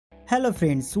Hello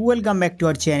friends, welcome back to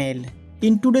our channel.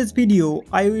 In today's video,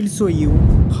 I will show you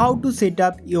how to set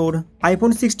up your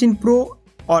iPhone 16 Pro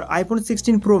or iPhone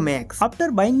 16 Pro Max.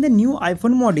 After buying the new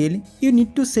iPhone model, you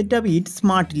need to set up it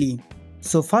smartly.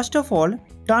 So first of all,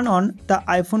 turn on the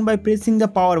iPhone by pressing the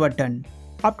power button.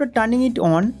 After turning it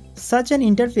on, such an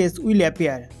interface will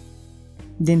appear.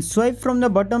 Then swipe from the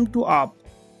bottom to up.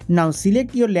 Now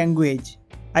select your language.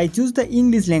 I choose the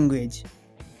English language.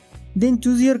 Then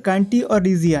choose your country or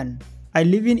region. I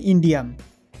live in India,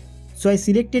 so I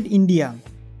selected India.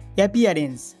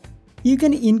 Appearance. You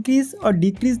can increase or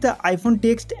decrease the iPhone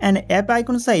text and app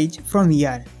icon size from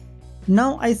here.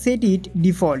 Now I set it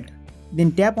default.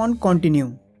 Then tap on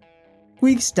continue.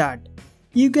 Quick start.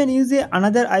 You can use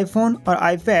another iPhone or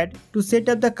iPad to set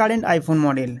up the current iPhone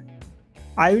model.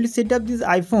 I will set up this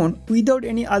iPhone without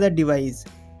any other device.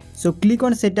 So click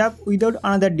on setup without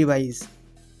another device.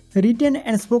 Written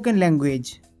and spoken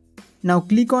language. Now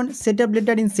click on setup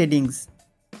later in settings.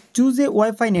 Choose a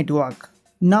Wi-Fi network.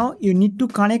 Now you need to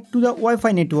connect to the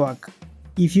Wi-Fi network.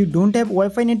 If you don't have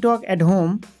Wi-Fi network at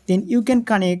home, then you can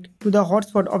connect to the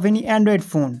hotspot of any Android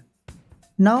phone.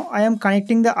 Now I am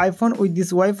connecting the iPhone with this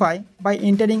Wi-Fi by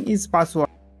entering its password.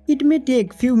 It may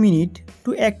take few minutes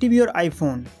to activate your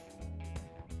iPhone.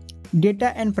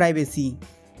 Data and privacy.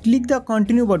 Click the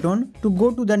continue button to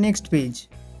go to the next page.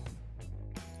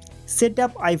 Set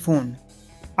up iPhone.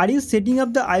 Are you setting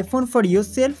up the iPhone for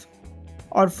yourself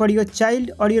or for your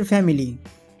child or your family?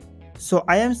 So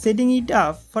I am setting it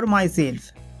up for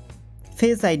myself.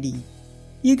 Face ID.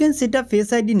 You can set up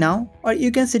Face ID now or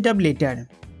you can set up later.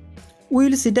 We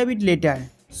will set up it later,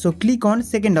 so click on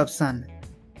second option.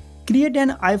 Create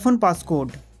an iPhone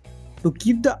passcode. To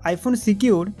keep the iPhone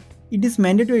secure, it is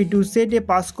mandatory to set a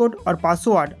passcode or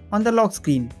password on the lock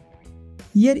screen.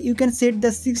 Here you can set the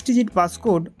 6-digit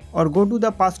passcode or go to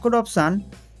the passcode option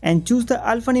and choose the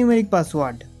alphanumeric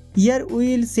password. Here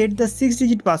we will set the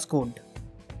 6-digit passcode.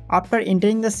 After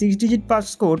entering the 6-digit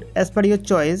passcode as per your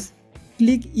choice,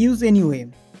 click use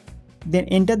anyway. Then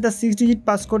enter the 6-digit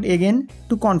passcode again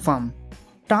to confirm.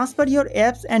 Transfer your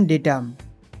apps and data.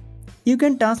 You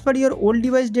can transfer your old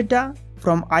device data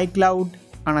from iCloud,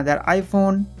 another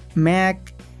iPhone,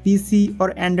 Mac, PC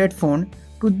or Android phone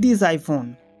to this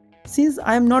iPhone. Since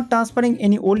I am not transferring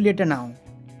any old data now,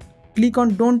 click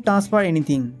on don't transfer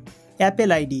anything.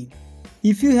 Apple ID.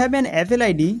 If you have an Apple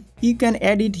ID, you can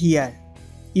add it here.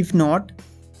 If not,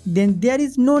 then there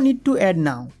is no need to add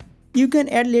now. You can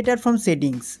add later from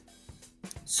settings.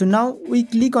 So now we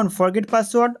click on forget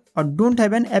password or don't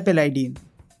have an Apple ID.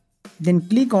 Then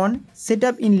click on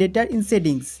setup in later in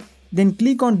settings. Then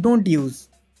click on don't use.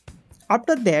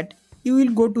 After that, you will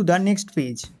go to the next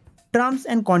page. Terms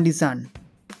and conditions.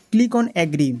 Click on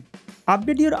agree.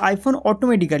 Update your iPhone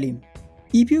automatically.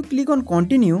 If you click on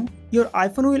continue, your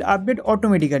iPhone will update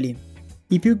automatically.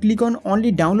 If you click on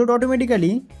only download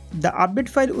automatically, the update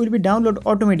file will be downloaded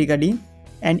automatically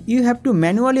and you have to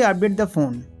manually update the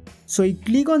phone. So you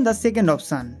click on the second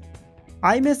option.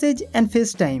 iMessage and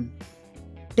FaceTime.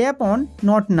 Tap on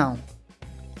not now.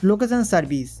 Location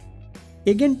service.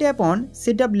 Again tap on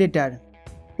setup later.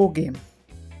 OK.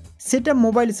 Set up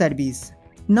mobile service.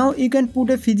 Now you can put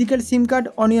a physical SIM card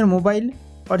on your mobile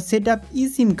or set up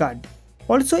eSIM card.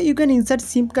 Also you can insert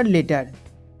SIM card later.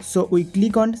 So we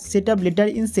click on setup later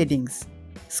in settings.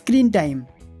 Screen time.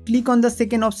 Click on the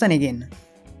second option again.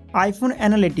 iPhone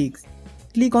analytics.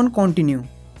 Click on continue.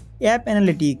 App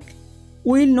analytics.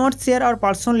 We will not share our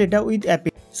personal data with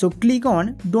Apple. So click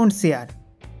on don't share.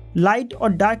 Light or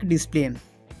dark display.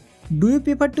 Do you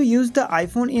prefer to use the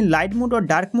iPhone in light mode or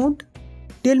dark mode?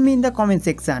 Tell me in the comment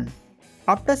section.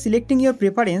 After selecting your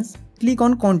preference, click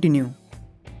on continue.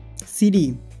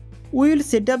 Siri. We will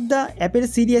set up the Apple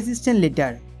Siri assistant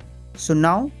later. So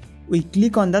now we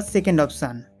click on the second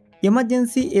option.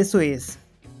 Emergency SOS.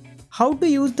 How to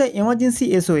use the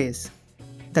emergency SOS?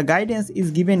 The guidance is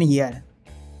given here.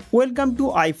 Welcome to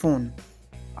iPhone.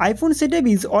 iPhone setup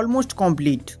is almost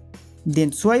complete.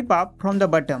 Then swipe up from the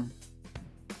bottom.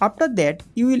 After that,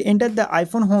 you will enter the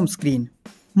iPhone home screen.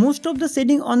 Most of the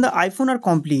settings on the iPhone are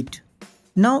complete.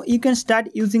 Now you can start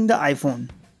using the iPhone.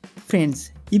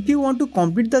 Friends, if you want to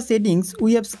complete the settings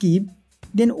we have skipped,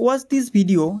 then watch this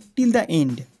video till the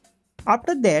end.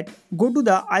 After that, go to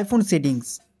the iPhone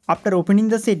settings. After opening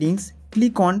the settings,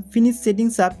 click on finish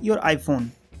settings up your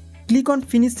iPhone. Click on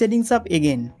finish settings up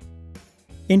again.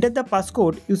 Enter the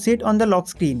passcode you set on the lock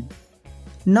screen.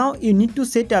 Now you need to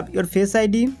set up your Face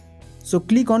ID, so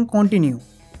click on continue.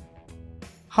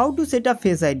 How to set up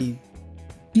Face ID?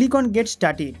 Click on get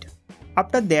started.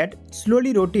 After that,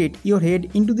 slowly rotate your head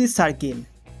into this circle.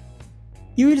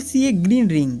 You will see a green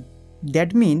ring.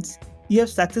 That means you have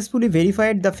successfully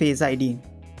verified the Face ID.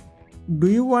 Do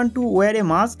you want to wear a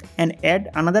mask and add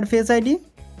another Face ID?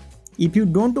 If you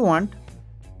don't want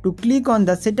to, click on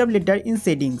the setup letter in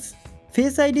settings.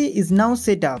 Face ID is now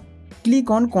set up.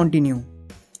 Click on continue.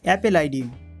 Apple ID.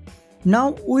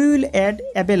 Now we will add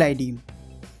Apple ID.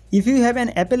 If you have an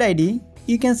Apple ID,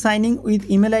 you can sign in with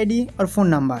email ID or phone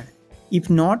number. If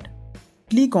not,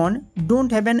 click on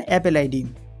don't have an Apple ID.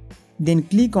 Then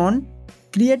click on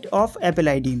create of Apple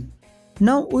ID.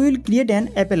 Now we will create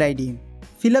an Apple ID.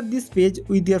 Fill up this page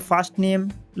with your first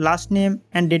name, last name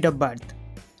and date of birth.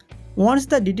 Once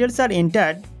the details are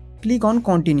entered, click on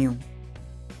continue.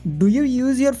 Do you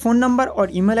use your phone number or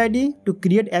email ID to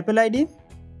create Apple ID?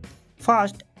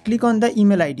 First, click on the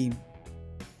email ID.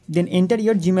 Then enter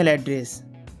your Gmail address.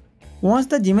 Once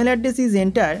the Gmail address is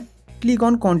entered, click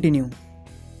on continue.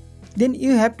 Then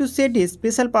you have to set a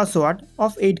special password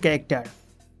of 8 characters.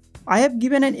 I have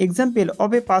given an example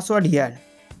of a password here.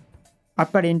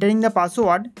 After entering the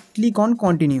password, click on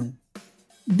continue.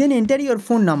 Then enter your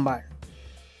phone number.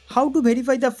 How to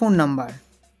verify the phone number?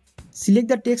 Select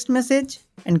the text message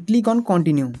and click on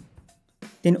continue.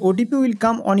 Then OTP will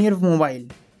come on your mobile.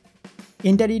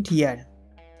 Enter it here.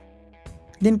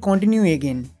 Then continue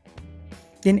again.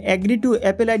 Then agree to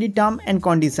Apple ID term and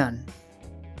condition.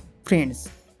 Friends,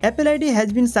 Apple ID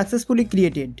has been successfully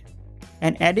created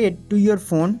and added to your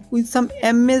phone with some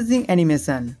amazing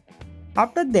animation.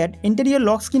 After that, enter your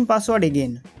lock screen password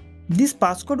again. This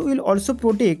passcode will also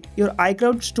protect your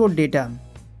iCloud stored data.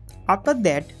 After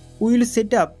that, we will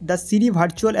set up the Siri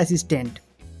virtual assistant.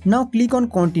 Now click on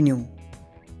continue.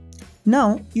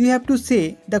 Now you have to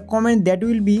say the comment that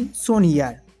will be shown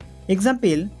here.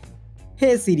 Example,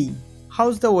 hey Siri,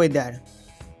 how's the weather?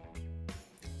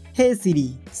 Hey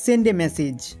Siri, send a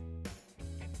message.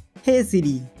 Hey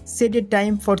Siri, set a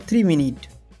time for 3 minutes.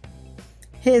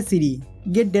 Hey Siri,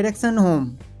 get direction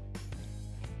home.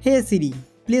 Hey Siri,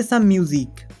 play some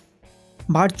music.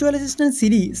 Virtual Assistant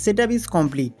Siri setup is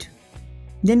complete.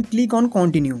 Then click on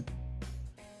continue.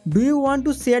 Do you want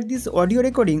to share this audio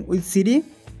recording with Siri?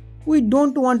 We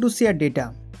don't want to share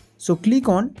data. So click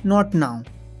on not now.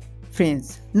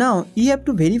 Friends, now you have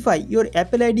to verify your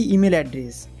Apple ID email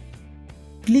address.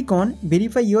 Click on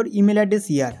verify your email address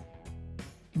here.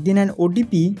 Then an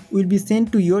OTP will be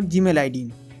sent to your Gmail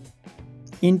ID.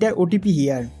 Enter OTP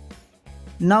here.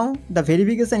 Now the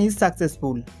verification is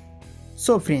successful.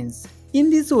 So friends, in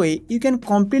this way you can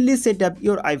completely set up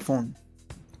your iPhone.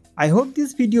 I hope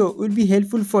this video will be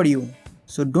helpful for you.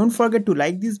 So don't forget to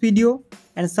like this video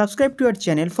and subscribe to our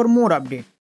channel for more updates.